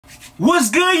What's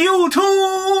good,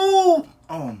 YouTube?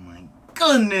 Oh my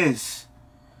goodness.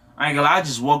 I ain't gonna lie, I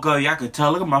just woke up. Y'all could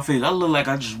tell. Look at my face. I look like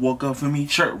I just woke up for me.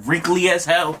 Shirt wrinkly as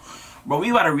hell. Bro, we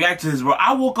about to react to this, bro.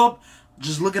 I woke up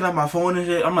just looking at my phone and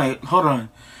shit. I'm like, hold on.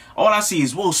 All I see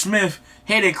is Will Smith,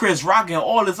 Headed Chris Rock, and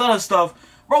all this other stuff.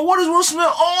 Bro, what is Will Smith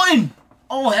on?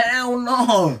 Oh, hell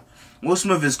no. Will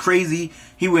Smith is crazy.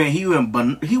 He went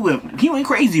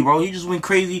crazy, bro. He just went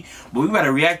crazy. But we about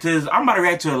to react to this. I'm about to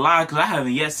react to it live because I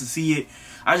haven't yet to see it.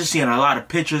 I just seen a lot of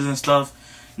pictures and stuff.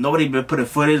 Nobody been putting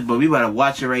footage, but we about to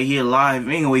watch it right here live.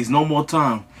 We ain't gonna waste no more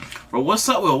time. Bro, what's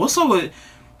up, Will? What's up with...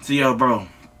 So, yo, bro.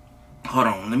 Hold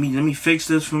on. Let me fix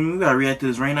this for me. We gotta react to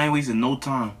this right now. I ain't wasting no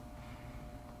time.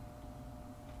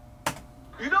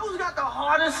 You know who's got the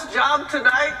hardest job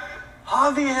tonight?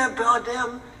 Javier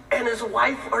Bardem and his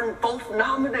wife are both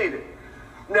nominated.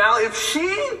 Now, if she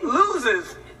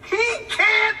loses, he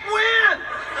can't win.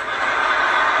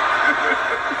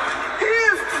 He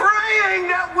is praying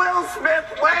that Will Smith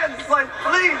wins. Like,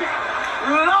 please,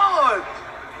 Lord.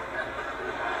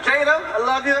 Jada, I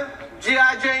love you.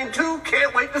 G.I. Jane 2,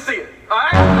 can't wait to see it. All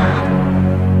right?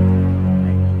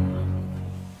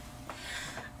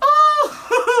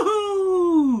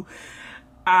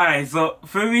 Alright, so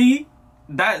for me,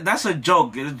 that's a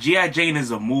joke. G.I. Jane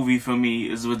is a movie for me.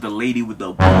 It's with the lady with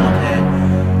the bald head.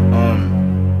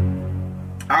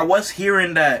 I was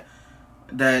hearing that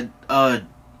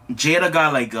Jada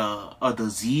got like a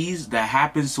disease that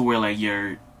happens to where like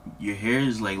your hair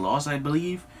is like lost, I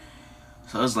believe.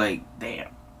 So it's like,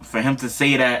 damn, for him to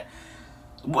say that.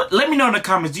 Let me know in the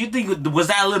comments. Do you think was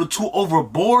that a little too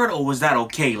overboard, or was that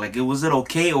okay? Like, was it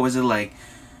okay, or was it like,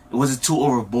 was it too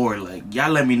overboard? Like,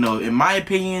 y'all let me know. In my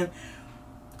opinion,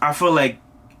 I feel like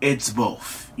it's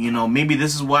both. You know, maybe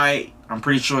this is why I'm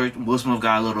pretty sure Will Smith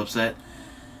got a little upset.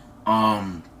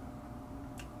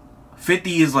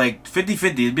 50 is like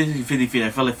 50-50. It's basically 50-50.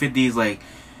 I feel like 50 is like,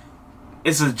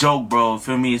 it's a joke, bro.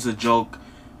 Feel me? It's a joke.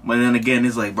 But then again,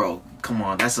 it's like, bro, come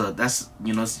on. That's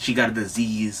you know, she got a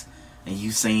disease, and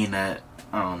you saying that,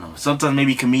 I don't know. Sometimes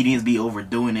maybe comedians be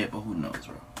overdoing it, but who knows,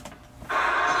 bro.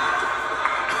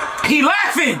 He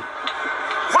laughing!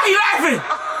 Why he laughing?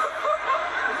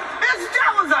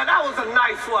 That was a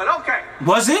nice one. Okay.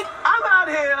 Was it? I'm out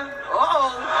here. Uh-oh.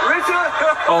 Richard.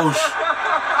 Oh,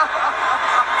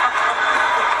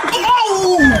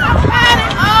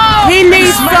 Oh! He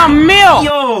needs some milk.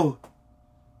 Yo.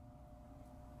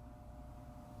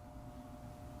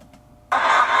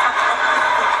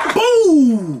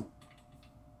 Boo!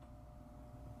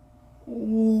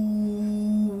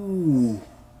 Ooh.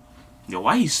 Yo,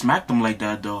 why he smacked him like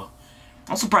that, though?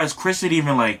 I'm surprised Chris didn't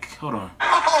even, like, hold on.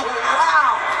 Oh,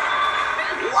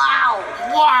 wow. Wow.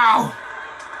 Wow.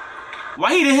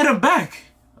 Why he didn't hit him back?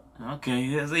 Okay.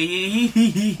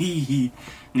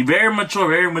 Very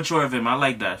mature of him. I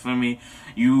like that. For me,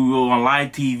 you on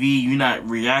live TV, you're not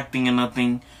reacting or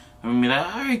nothing. I mean, like,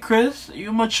 all right, Chris,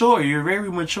 you're mature. You're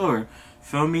very mature.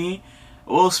 Feel me?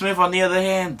 Will Smith, on the other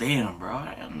hand, damn, bro.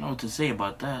 I don't know what to say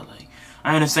about that. Like,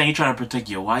 I understand you trying to protect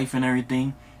your wife and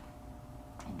everything,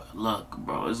 but look,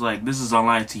 bro, it's like, this is on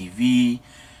live TV.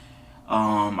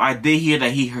 I did hear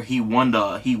that he won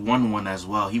one as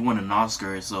well. He won an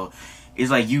Oscar, so it's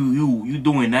like you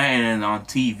doing that and on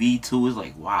TV too. It's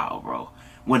like, wow, bro,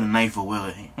 what a night for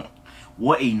Will.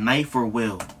 What a night for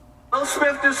Will. Will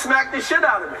Smith just smacked the shit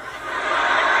out of me.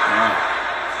 Yeah.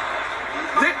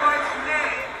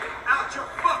 Out your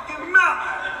fucking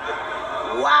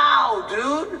mouth. Wow,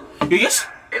 dude. Yes.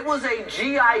 It was a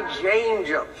G.I. Jane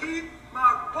joke. Keep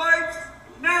my wife's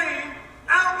name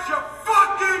out your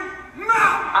fucking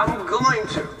mouth. I'm going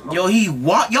to. Yo, he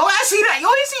what? Yo, I see that. Yo,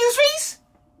 you see his face?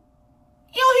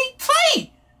 Yo, he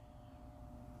play.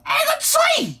 I ain't gonna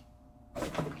say.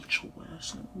 Get your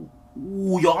ass.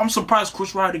 Ooh, yo, I'm surprised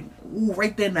Chris Rock. Ooh,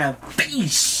 right there in that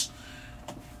face.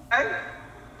 Hey.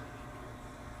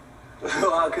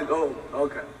 I could. Oh,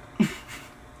 okay.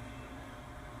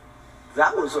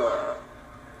 That was a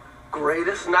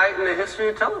greatest night in the history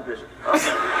of television.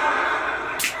 Okay.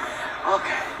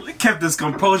 Okay. He kept his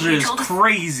composure. Is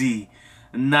crazy.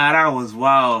 Nah, that was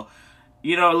wild.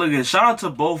 You know, look at, shout out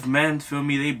to both men. Feel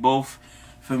me? They both,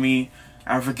 for me,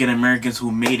 African Americans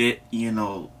who made it. You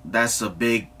know, that's a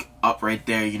big up right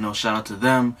there. You know, shout out to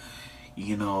them.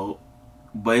 You know,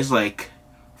 but it's like,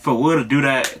 for Will to do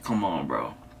that, come on,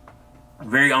 bro.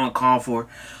 Very uncalled for.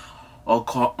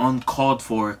 Uncalled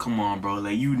for. Come on, bro.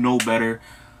 Like, you know better.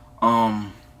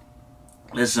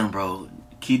 Listen, bro.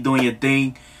 Keep doing your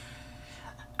thing.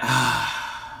 I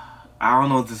don't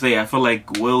know what to say. I feel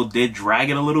like Will did drag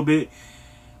it a little bit.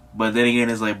 But then again,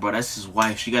 it's like, bro, that's his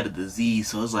wife. She got a disease.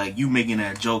 So it's like, you making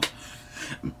that joke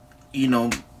you know,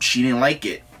 she didn't like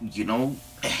it, you know,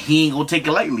 he ain't gonna take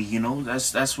it lightly, you know.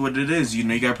 That's what it is, you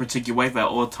know. You gotta protect your wife at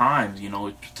all times, you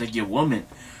know, protect your woman.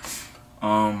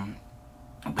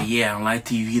 But yeah, on live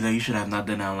TV though, you should have not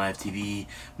done that on live TV.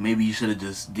 Maybe you should have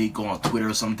just did go on Twitter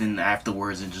or something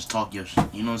afterwards and just talk your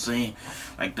shit, you know what I'm saying?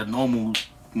 Like the normal,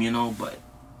 you know. But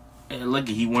hey, look,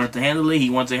 he wanted to handle it.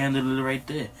 He wanted to handle it right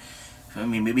there. I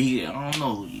mean, maybe he, I don't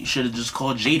know. You should have just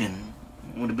called Jaden.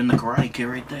 Would have been the Karate Kid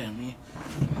right there, man.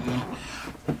 You know?